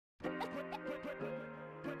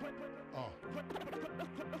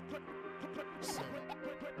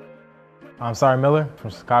I'm Sergeant Miller from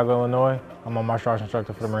Chicago, Illinois. I'm a martial arts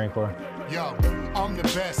instructor for the Marine Corps. Yo, I'm the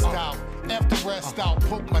best out. After rest out,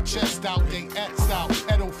 poke my chest out, they X out,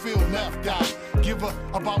 Edo feel left out. Give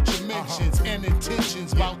about your mentions and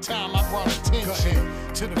intentions. About time I brought attention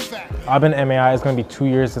to the fact. I've been in MAI, it's gonna be 2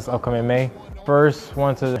 years this upcoming May. First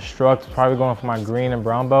one to instruct, probably going for my green and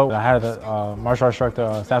brown belt. I had a martial arts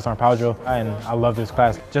instructor, Staff Sergeant Powdrill, and I loved this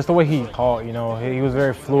class. Just the way he taught, you know, he was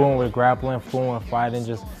very fluent with grappling, fluent with fighting,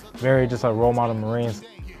 just a role model Marines.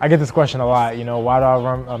 I get this question a lot, you know, why do I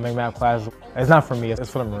run a MCMAP class? It's not for me,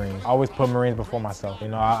 it's for the Marines. I always put Marines before myself. You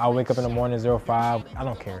know, I wake up in the morning, 05, I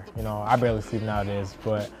don't care. You know, I barely sleep nowadays,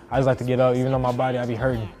 but I just like to get up, even though my body, I be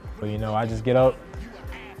hurting. But you know, I just get up,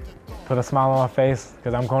 put a smile on my face,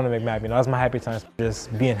 because I'm going to MCMAP. You know, that's my happy time,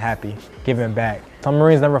 just being happy, giving back. Some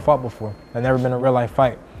Marines never fought before. They've never been in a real life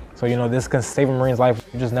fight. So, you know, this can save a Marine's life,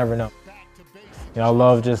 you just never know. You know, I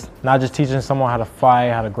love not just teaching someone how to fight,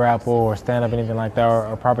 how to grapple, or stand up, anything like that,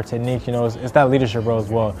 or proper technique. You know, it's that leadership role as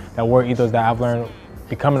well, that work ethos that I've learned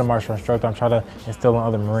becoming a martial instructor. I'm trying to instill in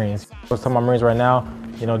other Marines. I was telling my Marines right now,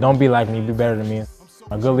 you know, don't be like me, be better than me.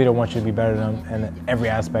 A good leader wants you to be better than them in every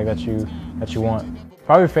aspect that you want.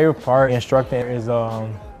 Probably favorite part instructing is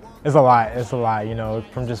it's a lot, you know,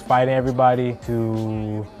 from just fighting everybody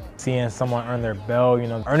to seeing someone earn their belt. You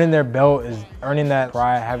know, earning their belt is earning that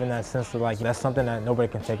pride, having that sense of like, that's something that nobody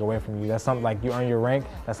can take away from you. That's something like you earn your rank,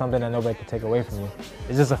 that's something that nobody can take away from you.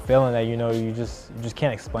 It's just a feeling that, you know, you just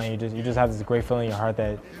can't explain. You just have this great feeling in your heart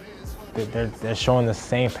that they're showing the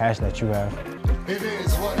same passion that you have. It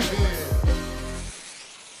is what it is.